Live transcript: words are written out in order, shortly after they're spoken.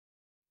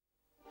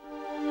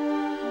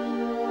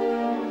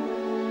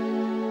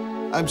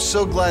I'm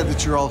so glad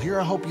that you're all here.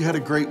 I hope you had a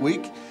great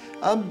week.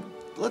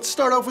 Let's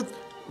start off with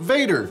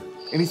Vader.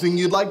 Anything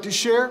you'd like to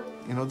share?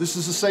 You know, this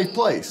is a safe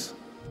place.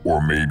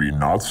 Or maybe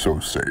not so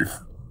safe.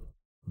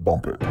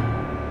 Bump it.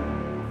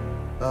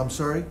 I'm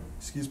sorry,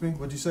 excuse me,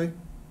 what'd you say?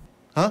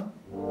 Huh?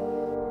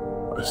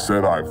 I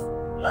said I've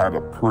had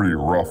a pretty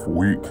rough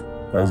week.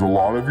 As a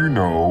lot of you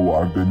know,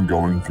 I've been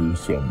going through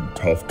some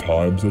tough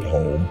times at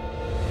home.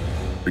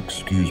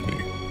 Excuse me,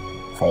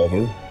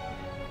 Father?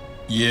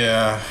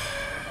 Yeah,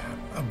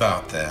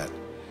 about that.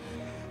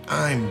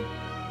 I'm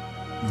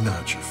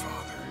not your father.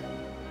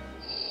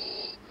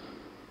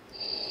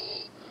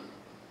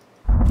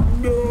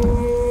 No!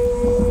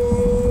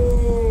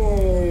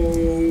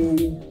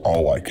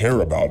 All I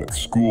care about at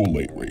school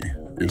lately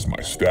is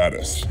my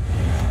status.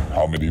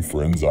 How many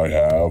friends I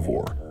have,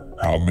 or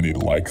how many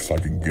likes I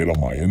can get on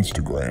my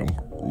Instagram.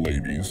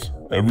 Ladies,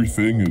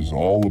 everything is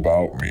all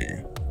about me.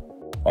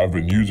 I've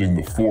been using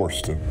the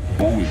Force to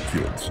bully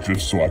kids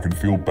just so I can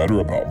feel better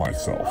about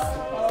myself.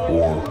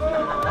 Or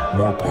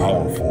more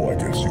powerful, I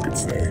guess you could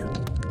say.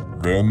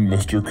 Then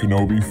Mr.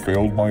 Kenobi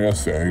failed my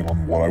essay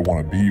on what I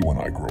want to be when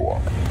I grow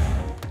up.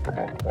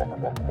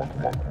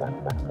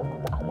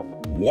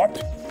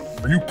 What?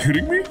 Are you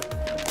kidding me?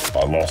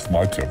 I lost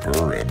my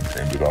temper and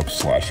ended up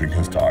slashing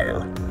his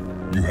tire.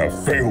 You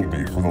have failed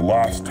me for the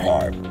last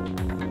time.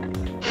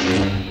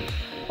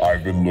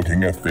 I've been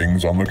looking at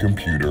things on the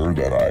computer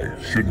that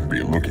I shouldn't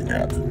be looking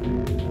at.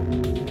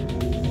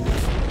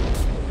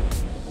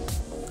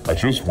 I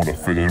just want to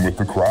fit in with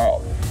the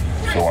crowd,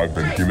 so I've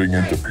been giving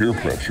in to peer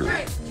pressure,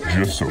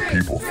 just so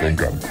people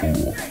think I'm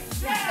cool.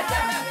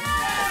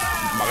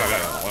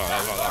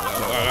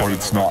 But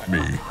it's not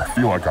me. I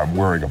feel like I'm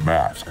wearing a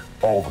mask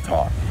all the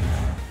time.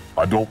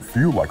 I don't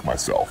feel like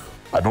myself.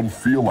 I don't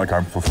feel like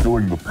I'm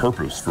fulfilling the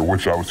purpose for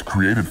which I was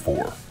created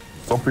for.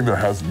 Something that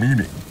has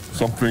meaning,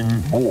 something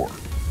more.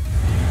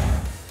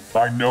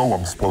 I know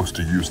I'm supposed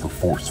to use the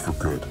Force for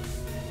good,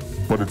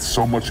 but it's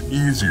so much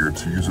easier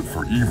to use it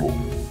for evil.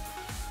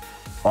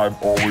 I'm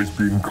always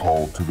being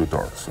called to the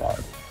dark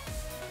side.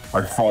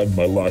 I find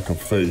my lack of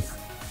faith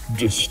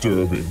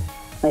disturbing.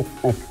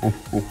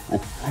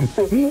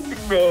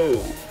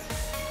 No.